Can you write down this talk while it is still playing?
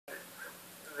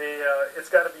it's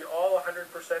got to be all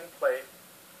 100% play,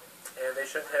 and they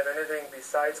shouldn't have anything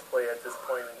besides play at this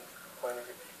point.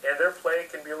 And their play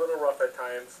can be a little rough at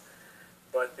times,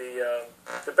 but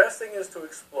the best thing is to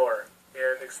explore,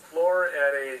 and explore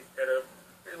at a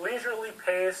leisurely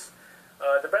pace.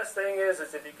 The best thing is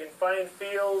if you can find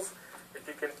fields, if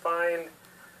you can find,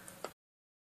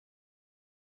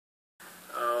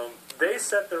 they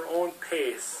set their own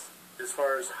pace as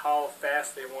far as how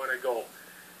fast they want to go.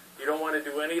 You don't want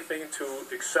to do anything to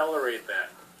accelerate that.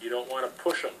 You don't want to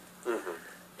push them. Mm-hmm.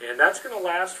 And that's going to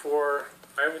last for,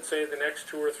 I would say, the next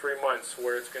 2 or 3 months,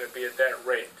 where it's going to be at that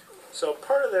rate. So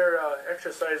part of their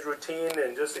exercise routine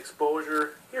and just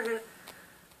exposure here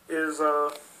is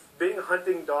being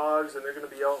hunting dogs, and they're going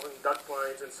to be out in duck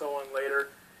blinds and so on later,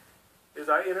 is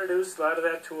I introduce a lot of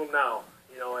that to them now.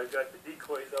 You know, I've got the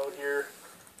decoys out here,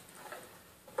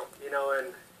 you know, and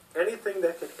anything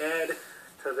that can add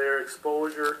to their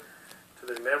exposure, to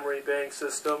their memory bank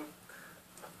system,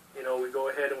 you know, we go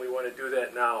ahead and we want to do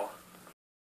that now.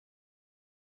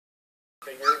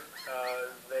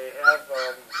 They have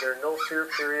their no fear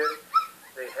period.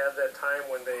 They have that time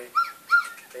when they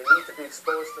need to be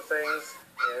exposed to things,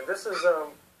 and this is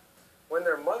when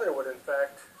their mother would in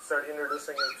fact start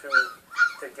introducing them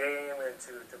to game and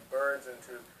to birds and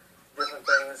to different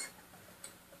things.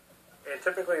 And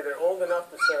typically they're old enough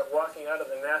to start walking out of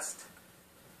the nest,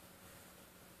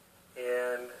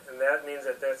 and that means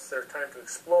that that's their time to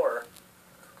explore.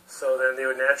 So then they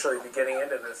would naturally be getting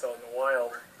into this out in the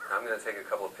wild. I'm going to take a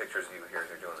couple of pictures of you here as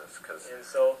you're doing this. And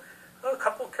so a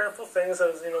couple of careful things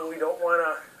is, you know, we don't want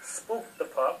to spook the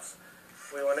pups.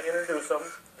 We want to introduce them.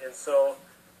 And so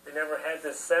they never had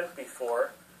this scent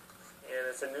before, and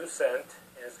it's a new scent,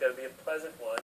 and it's got to be a pleasant one.